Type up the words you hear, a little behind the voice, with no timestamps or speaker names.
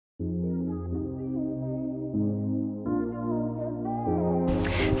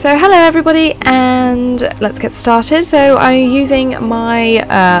So hello everybody, and let's get started. So I'm using my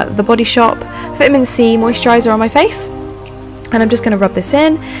the Bodyshop Vitamin C moisturiser on my face, and I'm just going to rub this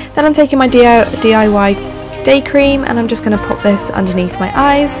in. Then I'm taking my DIY day cream and I'm just going to pop this underneath my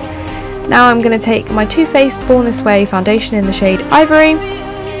eyes. Now I'm going to take my Toofaced Born This Way foundation in the shade Ivory,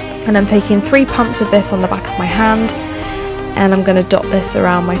 and I'm taking 3 pumps of this on the back of my hand, and I'm going to dot this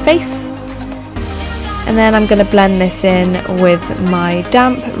around my face. And then I'm going to blend this in with my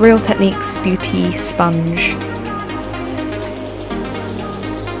damp Real Techniques Beauty sponge.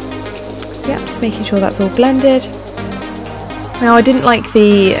 So yeah, just making sure that's all blended. Now I didn't like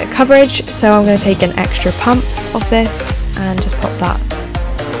the coverage, so I'm going to take an extra pump of this and just pop that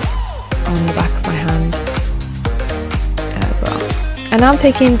on the back of my hand as well. And now I'm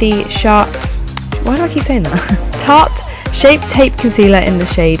taking the why do I keep saying that? Tarte Shape Tape Concealer in the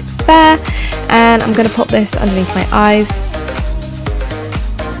shade Fair, and I'm going to pop this underneath my eyes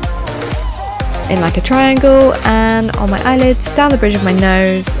in like a triangle, and on my eyelids, down the bridge of my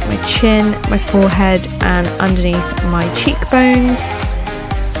nose, my chin, my forehead, and underneath my cheekbones,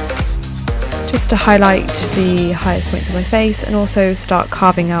 just to highlight the highest points of my face and also start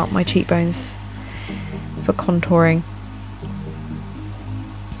carving out my cheekbones for contouring.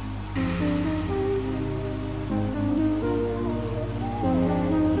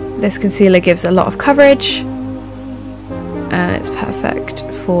 This concealer gives a lot of coverage, and it's perfect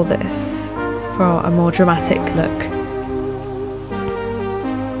for this, for a more dramatic look.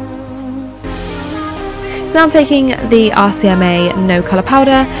 So now I'm taking the RCMA No Colour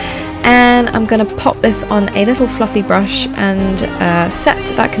Powder, and I'm going to pop this on a little fluffy brush and set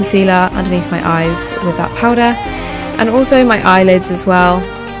that concealer underneath my eyes with that powder, and also my eyelids as well.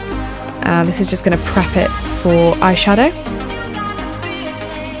 This is just going to prep it for eyeshadow.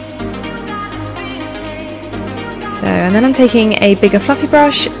 So, and then I'm taking a bigger fluffy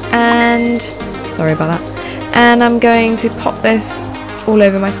brush, and sorry about that, and I'm going to pop this all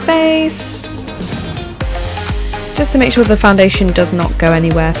over my face just to make sure the foundation does not go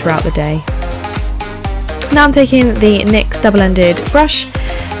anywhere throughout the day. Now I'm taking the NYX double-ended brush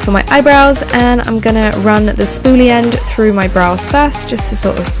for my eyebrows, and I'm gonna run the spoolie end through my brows first, just to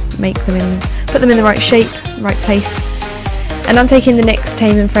sort of put them in the right shape, right place. And I'm taking the NYX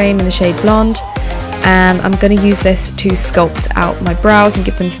Tame Frame in the shade Blonde, and I'm going to use this to sculpt out my brows and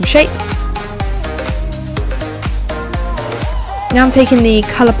give them some shape. Now I'm taking the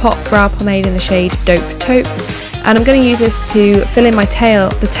Colourpop brow pomade in the shade Dope Taupe, and I'm going to use this to fill in the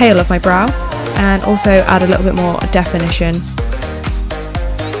tail of my brow, and also add a little bit more definition.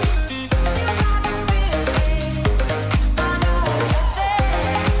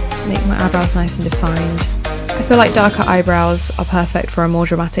 Make my eyebrows nice and defined. I feel like darker eyebrows are perfect for a more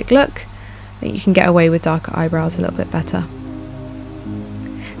dramatic look. You can get away with darker eyebrows a little bit better.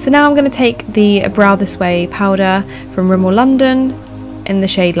 So now I'm going to take the Brow This Way powder from Rimmel London in the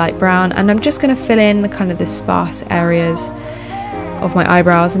shade Light Brown, and I'm just going to fill in the sparse areas of my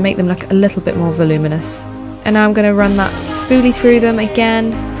eyebrows and make them look a little bit more voluminous. And now I'm going to run that spoolie through them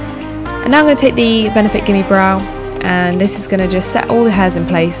again. And now I'm going to take the Benefit Gimme Brow, and this is going to just set all the hairs in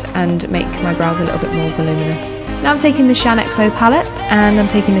place and make my brows a little bit more voluminous. Now I'm taking the Shaaanxo palette, and I'm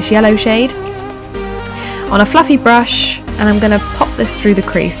taking this yellow shade on a fluffy brush, and I'm going to pop this through the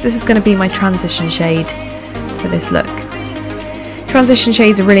crease. This is going to be my transition shade for this look. Transition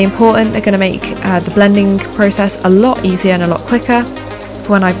shades are really important. They're going to make the blending process a lot easier and a lot quicker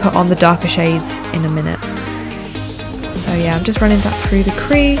when I put on the darker shades in a minute. So yeah, I'm just running that through the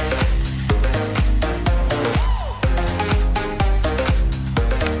crease.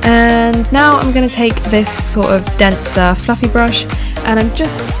 And now I'm going to take this sort of denser fluffy brush, and I'm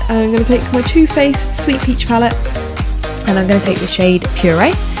going to take my Toofaced Sweet Peach palette, and I'm going to take the shade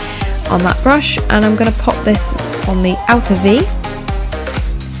Puree on that brush, and I'm going to pop this on the outer V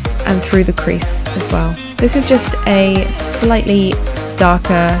and through the crease as well. This is just a slightly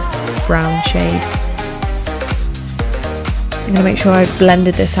darker brown shade. I'm going to make sure I've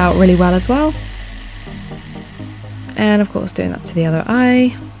blended this out really well as well, and of course doing that to the other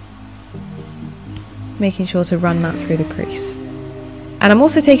eye, making sure to run that through the crease. And I'm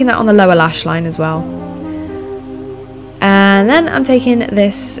also taking that on the lower lash line as well. And then I'm taking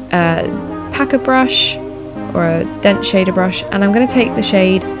this packer brush, or a dense shader brush, and I'm going to take the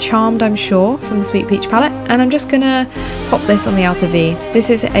shade Charmed I'm Sure from the Sweet Peach palette, and I'm just going to pop this on the outer V. This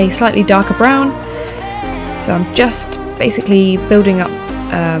is a slightly darker brown, so I'm just basically building up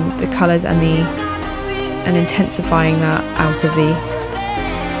the colours and intensifying that outer V.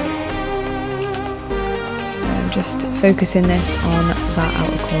 So I'm just focusing this on that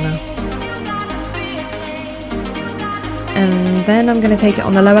outer corner. And then I'm going to take it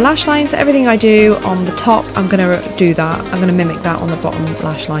on the lower lash line. So everything I do on the top, I'm going to do that. I'm going to mimic that on the bottom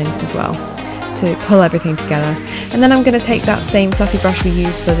lash line as well, to pull everything together. And then I'm going to take that same fluffy brush we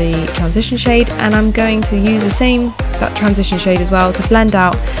used for the transition shade, and I'm going to use that transition shade as well to blend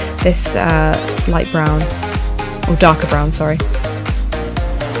out this light brown, or darker brown, sorry,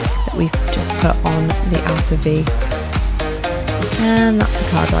 that we've just put on the outer V. And that's a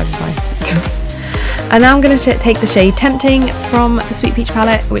car driving by. And now I'm going to take the shade Tempting from the Sweet Peach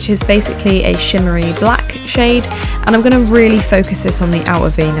palette, which is basically a shimmery black shade, and I'm going to really focus this on the outer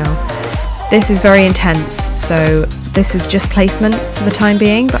V now. This is very intense, so this is just placement for the time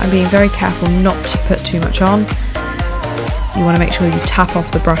being, but I'm being very careful not to put too much on. You want to make sure you tap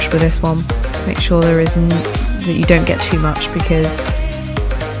off the brush with this one to make sure that you don't get too much, because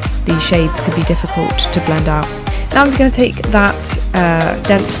these shades could be difficult to blend out. Now I'm just going to take that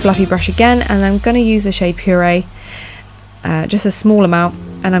dense fluffy brush again, and I'm going to use the shade Puree, just a small amount,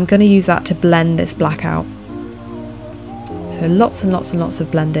 and I'm going to use that to blend this black out. So lots and lots and lots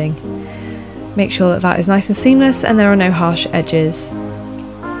of blending. Make sure that that is nice and seamless and there are no harsh edges.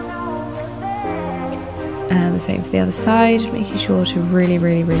 And the same for the other side, making sure to really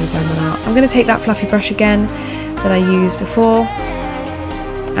blend them out. I'm going to take that fluffy brush again that I used before,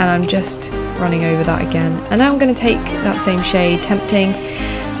 and I'm just running over that again. And now I'm going to take that same shade Tempting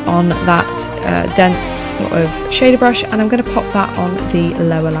on that dense sort of shader brush, and I'm going to pop that on the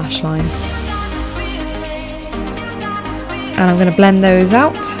lower lash line. And I'm going to blend those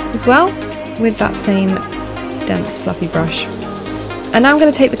out as well with that same dense fluffy brush. And now I'm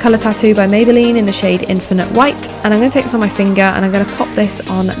going to take the Colour Tattoo by Maybelline in the shade Infinite White, and I'm going to take this on my finger and I'm going to pop this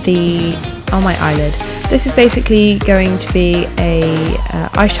on my eyelid. This is basically going to be a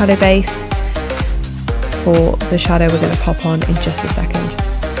eyeshadow base for the shadow we're going to pop on in just a second.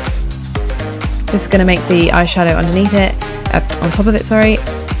 This is going to make the eyeshadow underneath it, on top of it, sorry,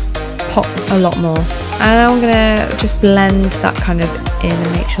 pop a lot more. And now I'm going to just blend that kind of in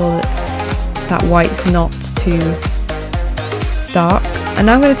and make sure that that white's not too stark. And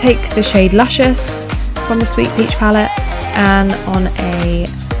now I'm going to take the shade Luscious from the Sweet Peach palette, and on a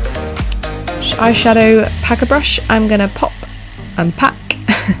eyeshadow packer brush I'm going to pop and pack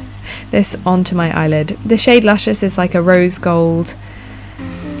this onto my eyelid. The shade Luscious is like a rose gold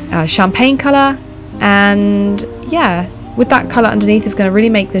champagne colour, and yeah, with that colour underneath is going to really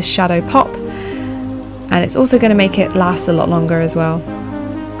make this shadow pop, and it's also going to make it last a lot longer as well.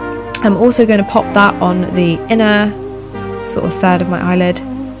 I'm also going to pop that on the inner sort of third of my eyelid,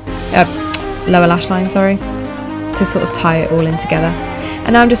 lower lash line, sorry, to sort of tie it all in together.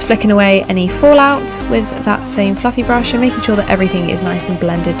 And now I'm just flicking away any fallout with that same fluffy brush and making sure that everything is nice and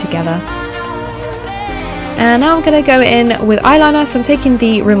blended together. And now I'm going to go in with eyeliner, so I'm taking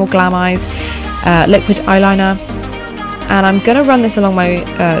the Rimmel Glam Eyes liquid eyeliner, and I'm going to run this along my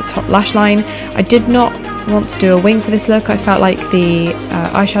top lash line. I did not want to do a wing for this look. I felt like the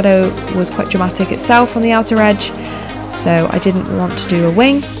eyeshadow was quite dramatic itself on the outer edge, so I didn't want to do a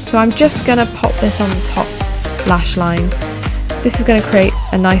wing. So I'm just going to pop this on the top lash line. This is going to create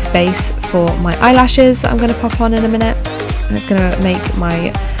a nice base for my eyelashes that I'm going to pop on in a minute, and it's going to make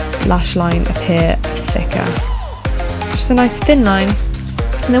my lash line appear thicker. It's just a nice thin line.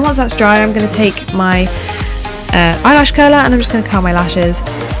 And then once that's dry, I'm going to take my eyelash curler and I'm just going to curl my lashes.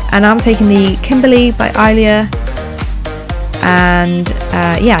 And I'm taking the Kimberly by Eyelure, and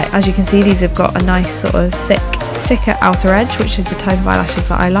yeah, as you can see, these have got a nice sort of thicker outer edge, which is the type of eyelashes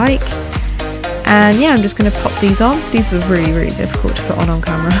that I like. And yeah, I'm just going to pop these on. These were really difficult to put on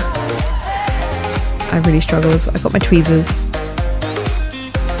camera. I really struggled. I got my tweezers.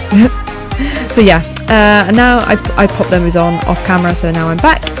 So yeah, and now I pop those on off camera, so now I'm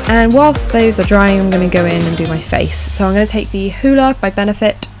back. And whilst those are drying, I'm going to go in and do my face. So I'm going to take the Hoola by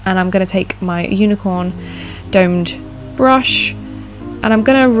Benefit, and I'm going to take my unicorn domed brush, and I'm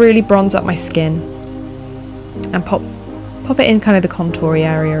going to really bronze up my skin and pop it in kind of the contoury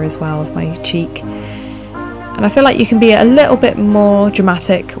area as well of my cheek. And I feel like you can be a little bit more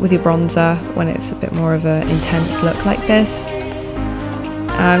dramatic with your bronzer when it's a bit more of an intense look like this.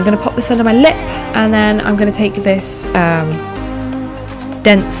 I'm going to pop this under my lip, and then I'm going to take this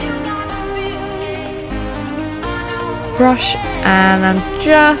dense brush, and I'm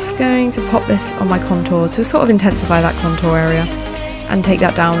just going to pop this on my contour to sort of intensify that contour area, and take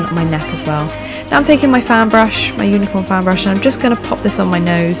that down my neck as well. Now I'm taking my fan brush, my unicorn fan brush, and I'm just going to pop this on my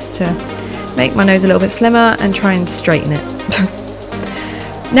nose to make my nose a little bit slimmer and try and straighten it.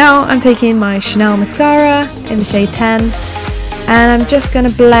 Now I'm taking my Chanel mascara in the shade 10, And I'm just going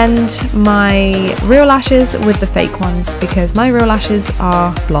to blend my real lashes with the fake ones because my real lashes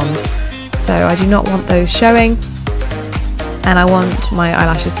are blonde, so I do not want those showing, and I want my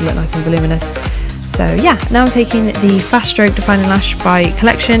eyelashes to look nice and voluminous. So yeah, now I'm taking the Fast Stroke Defining Lash by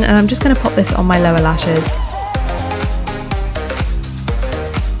Collection, and I'm just going to pop this on my lower lashes.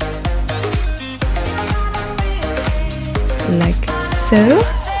 Like so.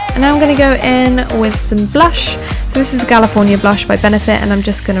 And now I'm going to go in with some blush. So this is the California blush by Benefit, and I'm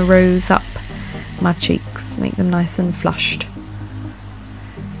just going to rose up my cheeks, make them nice and flushed.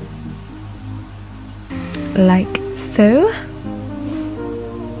 Like so.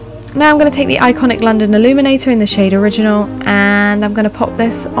 Now I'm going to take the Iconic London Illuminator in the shade Original, and I'm going to pop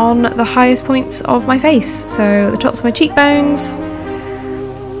this on the highest points of my face, so the tops of my cheekbones,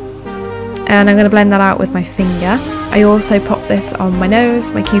 and I'm going to blend that out with my finger. I also pop this on my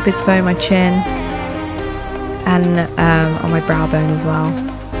nose, my cupid's bow, my chin, and on my brow bone as well,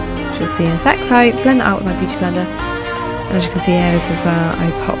 which you'll see in a sec. So I blend that out with my beauty blender, and as you can see here, this is where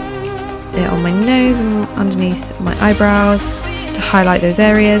I pop it on my nose and underneath my eyebrows to highlight those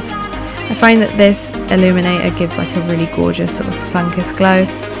areas. I find that this illuminator gives like a really gorgeous sort of sun-kissed glow.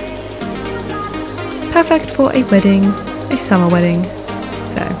 Perfect for a wedding, a summer wedding.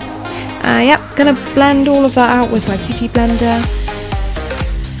 So yep, gonna blend all of that out with my beauty blender.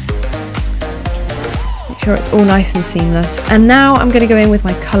 Make sure it's all nice and seamless. And now I'm gonna go in with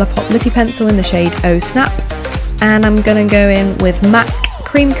my Colourpop Lippy Pencil in the shade Oh Snap, and I'm gonna go in with MAC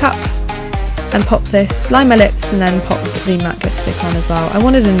Cream Cup and pop this, line my lips, and then pop the MAC lipstick on as well. I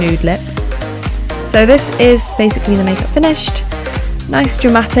wanted a nude lip. So this is basically the makeup finished. Nice,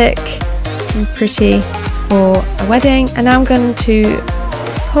 dramatic and pretty for a wedding. And now I'm going to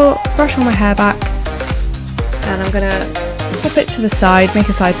brush all my hair back, and I'm going to pop it to the side, make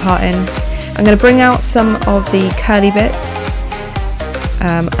a side part in. I'm going to bring out some of the curly bits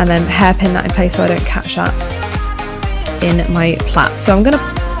and then hairpin that in place so I don't catch that in my plait. So I'm going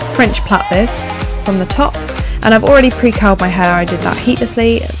to French plait this from the top, and I've already pre-curled my hair. I did that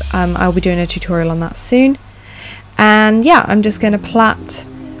heatlessly. I'll be doing a tutorial on that soon. And yeah, I'm just going to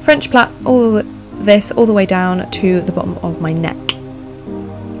French plait all this all the way down to the bottom of my neck.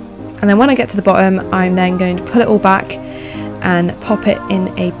 And then when I get to the bottom, I'm then going to pull it all back and pop it in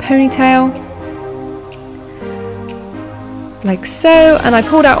a ponytail, like so. And I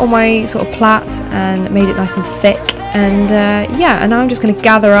pulled out all my sort of plait and made it nice and thick. And yeah, and now I'm just going to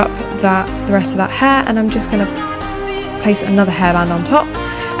gather up the rest of that hair, and I'm just going to place another hairband on top,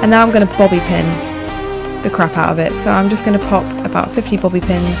 and now I'm going to bobby pin the crap out of it. So I'm just going to pop about 50 bobby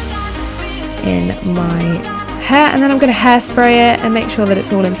pins in my hair, and then I'm going to hairspray it and make sure that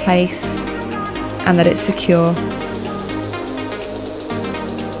it's all in place and that it's secure.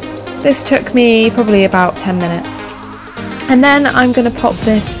 This took me probably about 10 minutes. And then I'm going to pop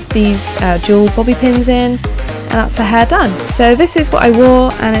these jewel bobby pins in, and that's the hair done. So this is what I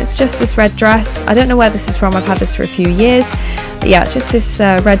wore, and it's just this red dress. I don't know where this is from, I've had this for a few years. But yeah, it's just this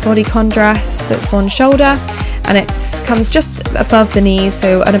red bodycon dress that's one shoulder, and it comes just above the knees,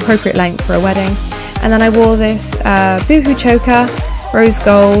 so an appropriate length for a wedding. And then I wore this boohoo choker, rose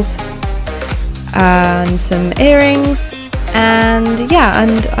gold, and some earrings, and yeah,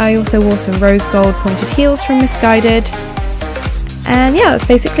 and I also wore some rose gold pointed heels from Misguided. And yeah, that's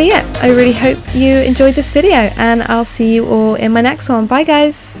basically it. I really hope you enjoyed this video, and I'll see you all in my next one. Bye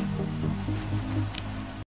guys!